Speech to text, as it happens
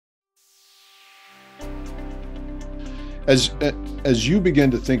As as you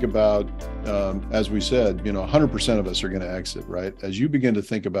begin to think about, as we said, 100% of us are going to exit, right? As you begin to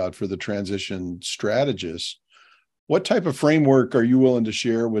think about for the transition strategists, what type of framework are you willing to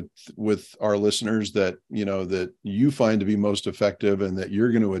share with our listeners that that you find to be most effective and that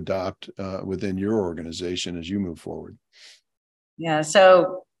you're going to adopt within your organization as you move forward? Yeah.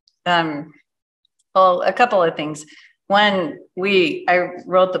 So, well, a couple of things. One, I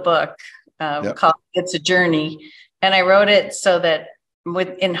wrote the book called "It's a Journey," and I wrote it so that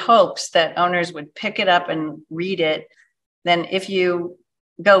in hopes that owners would pick it up and read it. Then, if you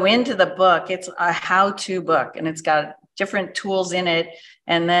go into the book, it's a how-to book, and it's got different tools in it.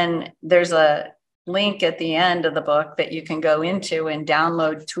 And then there's a link at the end of the book that you can go into and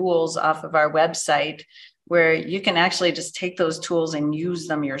download tools off of our website, where you can actually just take those tools and use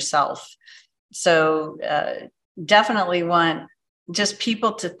them yourself. So definitely want just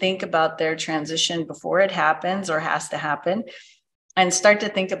people to think about their transition before it happens or has to happen, and start to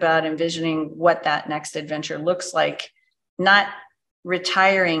think about envisioning what that next adventure looks like, not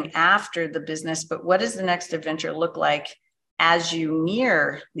retiring after the business, but what does the next adventure look like as you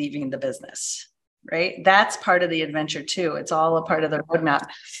near leaving the business, right? That's part of the adventure too. It's all a part of the roadmap.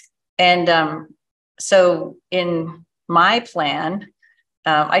 And so in my plan,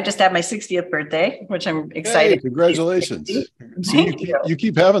 I just had my 60th birthday, which I'm excited. Hey, congratulations. You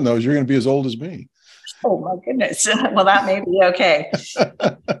keep having those. You're going to be as old as me. Oh my goodness. Well, that may be okay.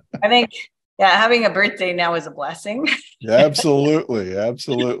 I think, having a birthday now is a blessing. Absolutely.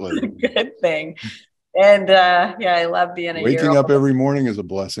 Absolutely. Good thing. And I love being a waking up every morning is a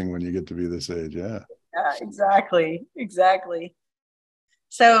blessing when you get to be this age. Yeah, exactly.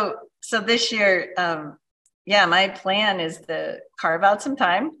 So this year, my plan is to carve out some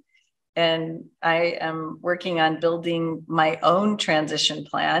time, and I am working on building my own transition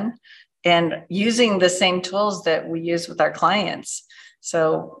plan and using the same tools that we use with our clients.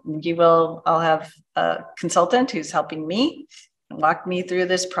 So I'll have a consultant who's helping me walk me through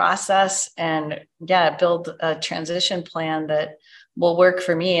this process and build a transition plan that will work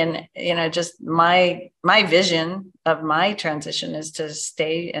for me. And, just my vision of my transition is to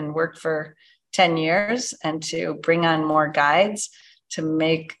stay and work for 10 years and to bring on more guides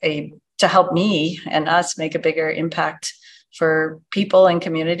to help me and us make a bigger impact for people and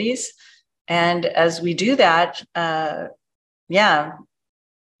communities. And as we do that,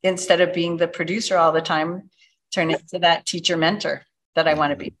 instead of being the producer all the time, turn into that teacher mentor that I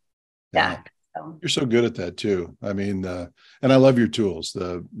want to be. Yeah. You're so good at that too. I mean, and I love your tools,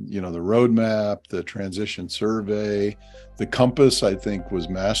 the roadmap, the transition survey, the compass, I think was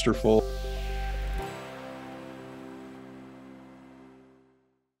masterful.